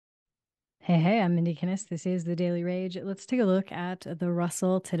Hey, I'm Mindy Kinnis. This is the Daily Rage. Let's take a look at the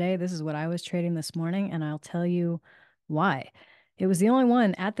Russell today. This is what I was trading this morning, and I'll tell you why. It was the only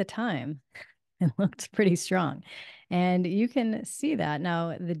one at the time and looked pretty strong. And you can see that.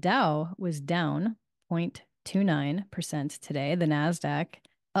 Now, the Dow was down 0.29% today, the NASDAQ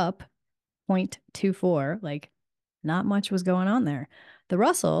up 0.24. Like, not much was going on there. The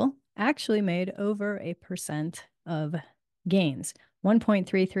Russell actually made over a percent of gains,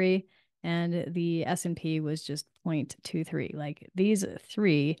 1.33, and the S&P was just 0.23. Like these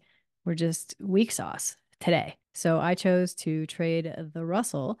three were just weak sauce today. So I chose to trade the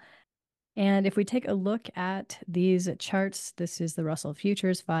Russell. And if we take a look at these charts, this is the Russell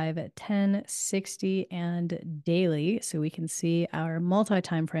Futures 5, 10, 60, and daily. So we can see our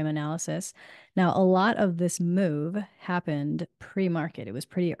multi-time frame analysis. Now, a lot of this move happened pre-market. It was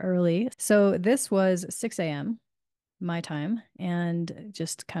pretty early. So this was 6 a.m. my time and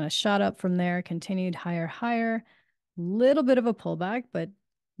just kind of shot up from there, continued higher, little bit of a pullback, but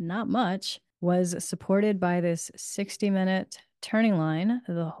not much, was supported by this 60-minute turning line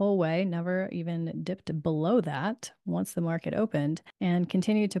the whole way, never even dipped below that once the market opened, and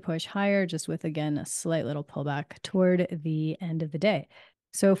continued to push higher, just with, again, a slight little pullback toward the end of the day.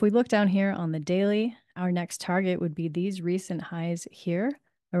 So if we look down here on the daily, our next target would be these recent highs here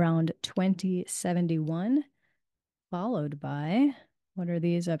around 2071, followed by, what are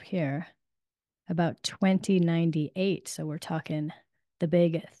these up here? About 2098. So we're talking the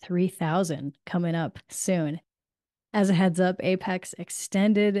big 3000 coming up soon. As a heads up, Apex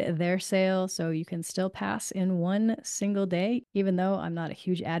extended their sale, so you can still pass in one single day. Even though I'm not a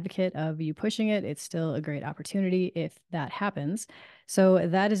huge advocate of you pushing it, it's still a great opportunity if that happens. So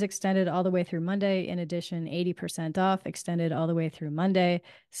that is extended all the way through Monday. In addition, 80% off extended all the way through Monday.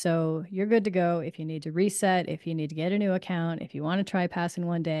 So you're good to go if you need to reset, if you need to get a new account, if you want to try pass in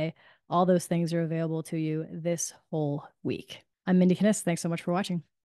one day. All those things are available to you this whole week. I'm Mindy Kinnis. Thanks so much for watching.